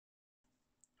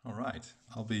All right,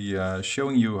 I'll be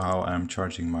showing you how I'm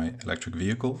charging my electric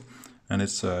vehicle, and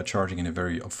it's charging in a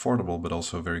very affordable but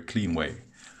also very clean way.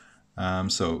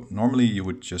 So normally you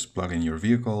would just plug in your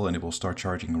vehicle and it will start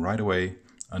charging right away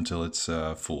until it's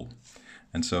full.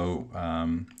 And so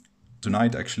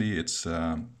tonight actually it's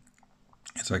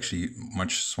actually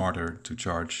much smarter to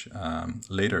charge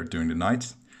later during the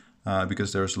night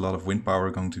because there's a lot of wind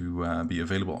power going to be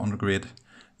available on the grid,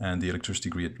 and the electricity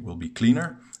grid will be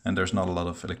cleaner and there's not a lot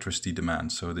of electricity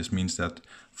demand. So this means that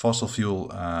fossil fuel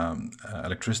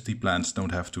electricity plants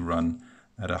don't have to run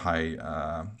at a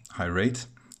high rate,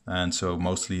 and so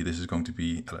mostly this is going to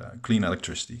be clean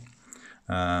electricity.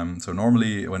 So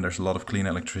normally when there's a lot of clean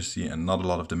electricity and not a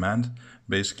lot of demand,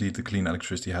 basically the clean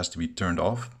electricity has to be turned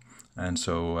off, and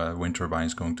so wind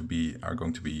turbines are going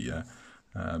to be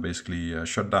basically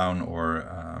shut down, or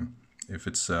if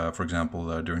it's for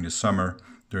example during the summer,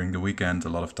 during the weekend, a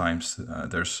lot of times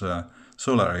there's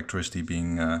solar electricity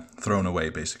being thrown away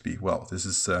basically. Well, this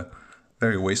is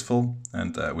very wasteful,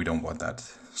 and we don't want that.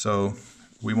 So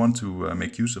we want to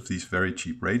make use of these very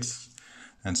cheap rates.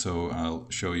 And so I'll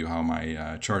show you how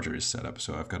my charger is set up.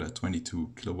 So I've got a 22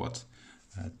 kilowatt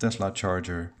Tesla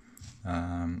charger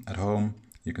at home.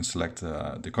 You can select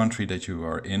the country that you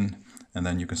are in, and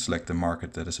then you can select the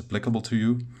market that is applicable to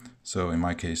you. So in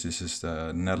my case, this is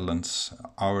the Netherlands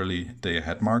hourly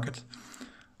day-ahead market.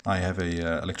 I have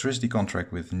a electricity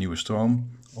contract with Nieuwe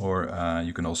Stroom, or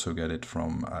you can also get it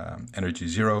from Energy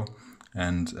Zero,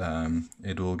 and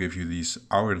it will give you these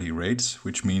hourly rates,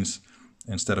 which means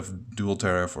instead of dual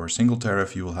tariff or single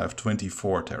tariff, you will have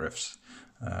 24 tariffs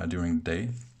during the day.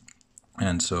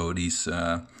 And so these,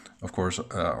 of course,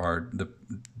 are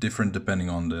different depending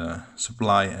on the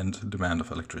supply and demand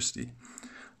of electricity.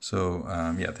 So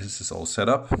yeah, this is all set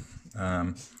up.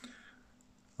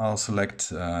 I'll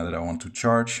select that I want to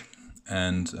charge,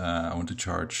 and I want to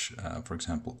charge, for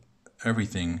example,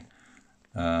 everything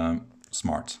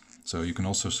smart. So you can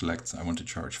also select I want to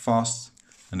charge fast,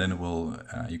 and then it will,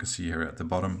 you can see here at the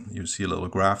bottom, you see a little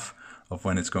graph of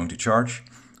when it's going to charge.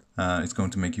 It's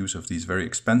going to make use of these very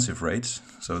expensive rates.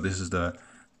 So this is the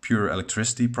pure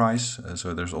electricity price.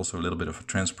 So there's also a little bit of a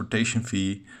transportation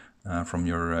fee from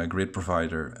your grid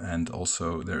provider, and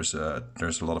also there's a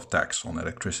lot of tax on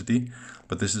electricity.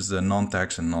 But this is the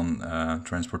non-tax and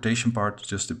non-transportation part,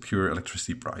 just the pure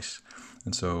electricity price.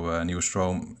 And so Nieuwe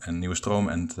Stroom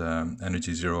and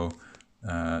Energy Zero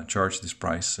charge this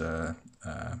price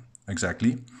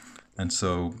exactly. And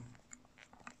so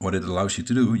what it allows you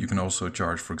to do, you can also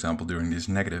charge, for example, during these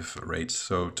negative rates.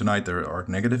 So tonight there are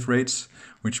negative rates,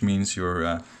 which means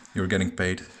you're getting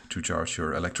paid to charge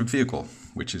your electric vehicle,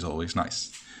 which is always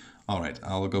nice. All right,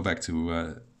 I'll go back to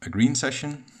a green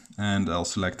session, and I'll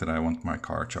select that I want my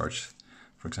car charged,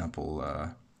 for example,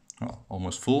 well,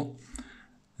 almost full.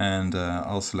 And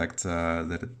I'll select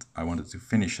that I want it to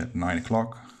finish at 9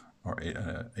 o'clock or 8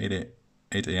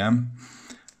 a.m.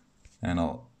 And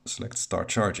I'll select start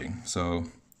charging. So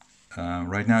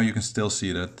right now you can still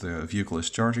see that the vehicle is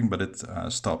charging, but it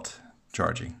stopped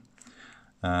charging.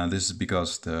 This is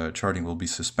because the charging will be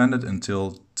suspended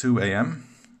until 2 a.m.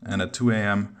 and at 2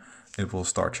 a.m. it will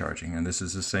start charging. And this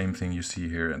is the same thing you see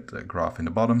here at the graph in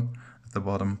the bottom, at the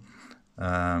bottom.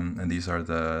 And these are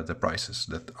the prices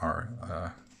that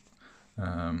are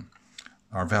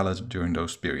valid during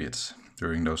those periods,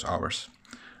 during those hours.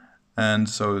 And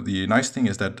so the nice thing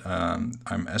is that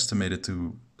I'm estimated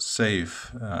to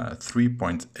save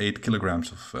 3.8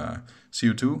 kilograms of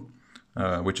CO2,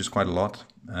 which is quite a lot.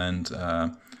 And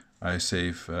I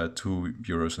save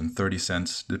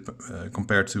 €2.30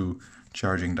 compared to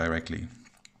charging directly.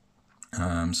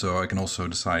 So I can also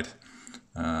decide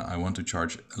I want to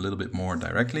charge a little bit more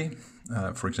directly.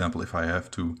 For example, if I have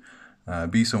to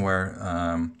be somewhere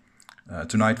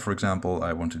tonight, for example,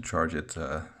 I want to charge it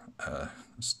to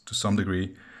some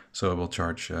degree, so I will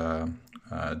charge in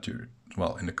the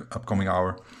upcoming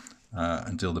hour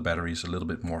until the battery is a little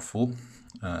bit more full,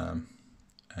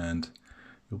 and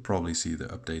you'll probably see the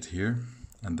update here,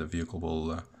 and the vehicle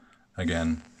will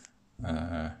again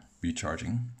be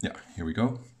charging. Yeah, here we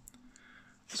go.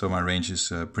 So my range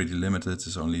is pretty limited.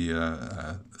 It's only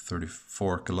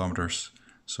 34 kilometers.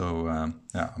 So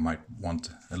yeah, I might want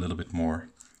a little bit more,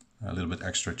 a little bit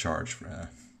extra charge,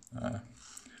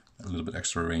 a little bit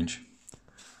extra range.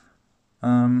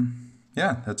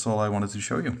 Yeah, that's all I wanted to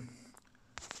show you.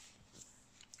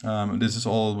 This is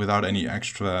all without any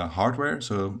extra hardware,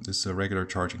 so this is a regular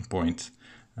charging point.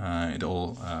 It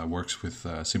all works with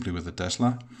simply with the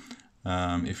Tesla.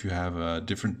 If you have a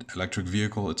different electric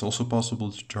vehicle, it's also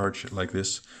possible to charge like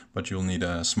this, but you'll need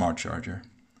a smart charger.